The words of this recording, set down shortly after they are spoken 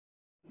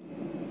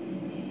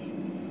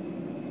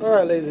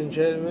Alright, ladies and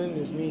gentlemen,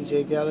 it's me,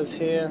 Jay Gallus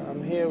here.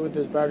 I'm here with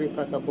this battery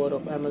pack I bought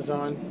off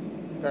Amazon.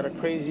 Got a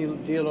crazy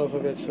deal off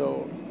of it,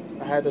 so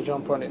I had to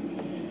jump on it.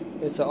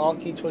 It's the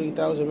Aukey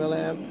 20,000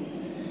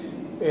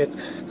 milliamp. It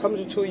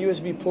comes with two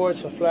USB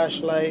ports, a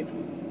flashlight.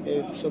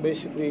 So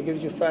basically it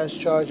gives you fast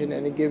charging,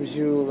 and it gives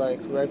you like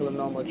regular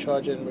normal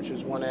charging, which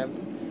is 1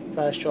 amp.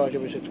 Fast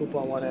charging, which is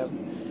 2.1 amp.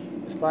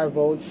 It's 5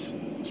 volts.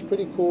 It's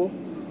pretty cool.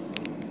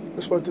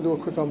 Just wanted to do a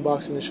quick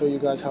unboxing to show you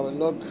guys how it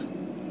looks.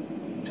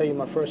 Tell you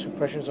my first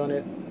impressions on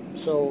it.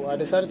 So I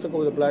decided to go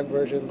with the black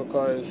version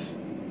because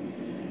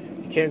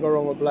you can't go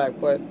wrong with black,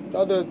 but the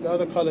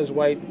other color is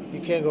white.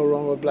 You can't go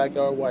wrong with black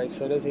or white,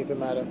 so it doesn't even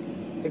matter.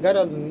 It got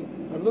a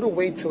little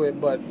weight to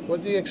it, but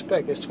what do you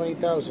expect? It's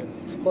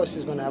 20,000. Of course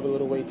it's going to have a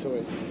little weight to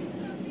it.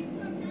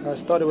 I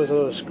thought it was a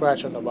little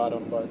scratch on the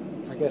bottom, but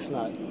I guess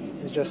not.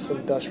 It's just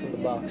some dust from the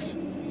box.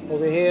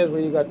 Over here is where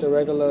you got the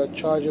regular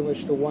charger, which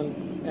is the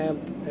 1 amp,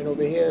 and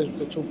over here is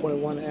the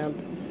 2.1 amp.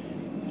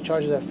 It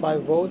charges at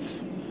 5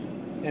 volts.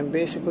 And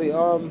basically,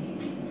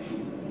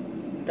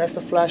 that's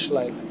the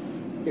flashlight.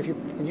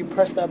 When you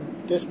press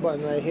this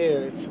button right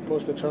here, it's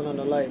supposed to turn on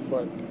the light,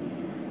 but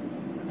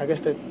I guess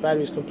the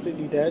battery is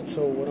completely dead.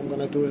 So what I'm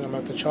gonna do is I'm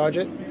gonna have to charge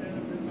it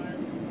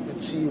and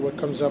see what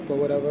comes up or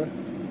whatever,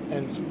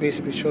 and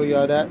basically show you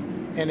all that.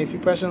 And if you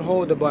press and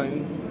hold the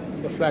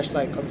button, the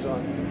flashlight comes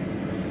on.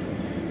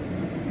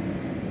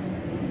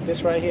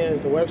 This right here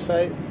is the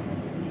website.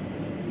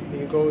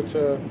 You go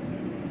to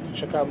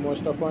check out more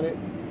stuff on it.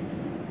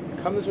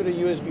 Comes with a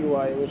USB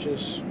wire, which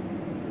is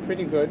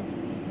pretty good.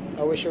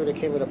 I wish it would have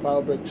came with a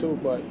power brick too,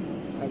 but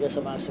I guess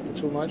I'm asking for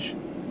too much.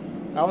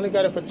 I only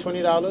got it for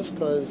 $20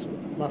 because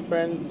my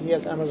friend, he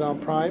has Amazon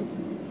Prime,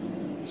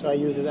 so I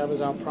use his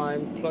Amazon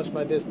Prime plus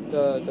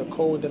the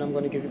code that I'm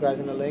going to give you guys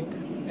in the link,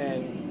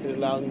 and it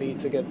allowed me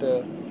to get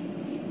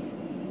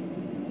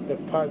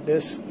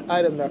this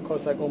item that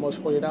costs like almost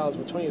 $40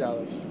 for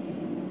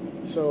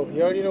 $20. So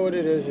you already know what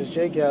it is. It's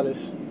Jay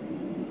Gallus.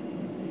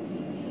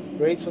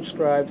 Rate,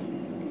 subscribe.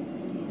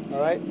 All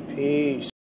right, peace.